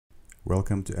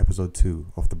Welcome to episode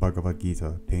 2 of the Bhagavad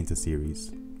Gita Painter series.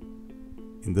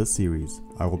 In this series,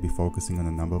 I will be focusing on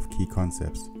a number of key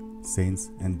concepts,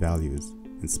 saints and values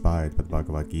inspired by the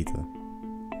Bhagavad Gita.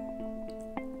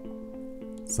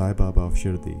 Sai Baba of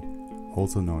Shirdi,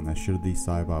 also known as Shirdi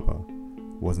Sai Baba,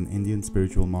 was an Indian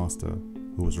spiritual master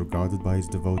who was regarded by his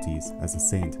devotees as a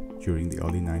saint during the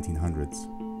early 1900s.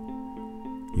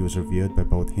 He was revered by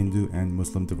both Hindu and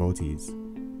Muslim devotees,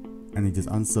 and it is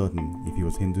uncertain if he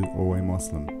was Hindu or a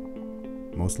Muslim.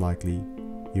 Most likely,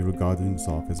 he regarded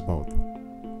himself as both.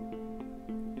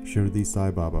 Shirdi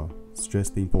Sai Baba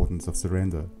stressed the importance of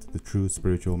surrender to the true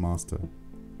spiritual master.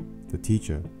 The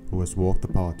teacher who has walked the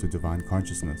path to divine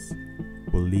consciousness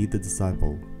will lead the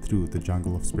disciple through the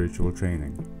jungle of spiritual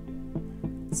training.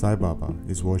 Sai Baba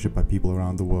is worshipped by people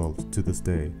around the world to this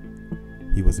day.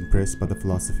 He was impressed by the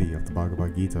philosophy of the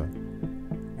Bhagavad Gita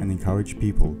and encouraged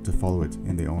people to follow it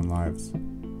in their own lives.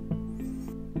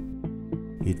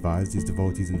 He advised his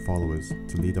devotees and followers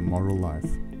to lead a moral life,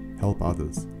 help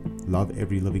others, love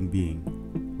every living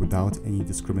being without any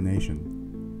discrimination,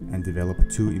 and develop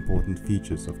two important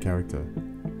features of character: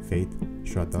 faith,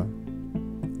 Shraddha,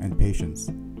 and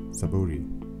patience, Saburi.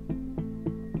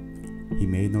 He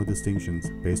made no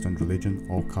distinctions based on religion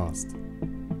or caste.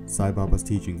 Sai Baba's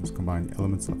teachings combined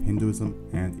elements of Hinduism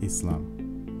and Islam.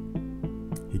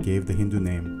 He gave the Hindu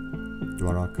name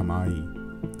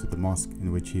Dwarakamayi to the mosque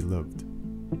in which he lived.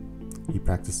 He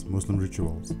practiced Muslim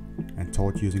rituals and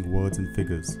taught using words and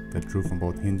figures that drew from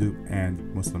both Hindu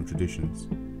and Muslim traditions.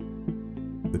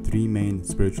 The three main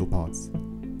spiritual paths,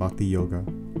 Bhakti Yoga,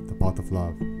 the path of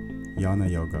love, Jnana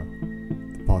Yoga,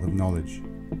 the path of knowledge,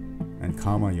 and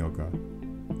Karma Yoga,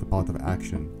 the path of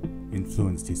action,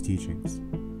 influenced his teachings.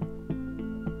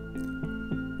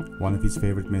 One of his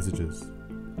favorite messages,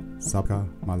 Sabka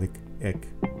Malik Ek,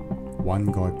 one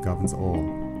God governs all,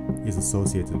 is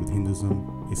associated with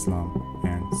Hinduism, Islam,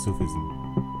 and Sufism.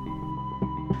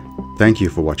 Thank you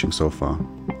for watching so far.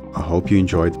 I hope you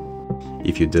enjoyed.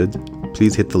 If you did,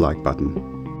 please hit the like button.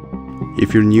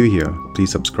 If you're new here, please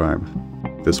subscribe.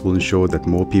 This will ensure that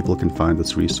more people can find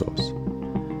this resource.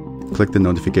 Click the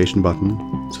notification button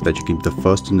so that you can be the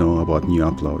first to know about new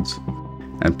uploads.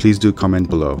 And please do comment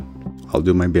below. I'll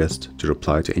do my best to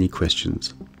reply to any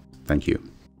questions. Thank you.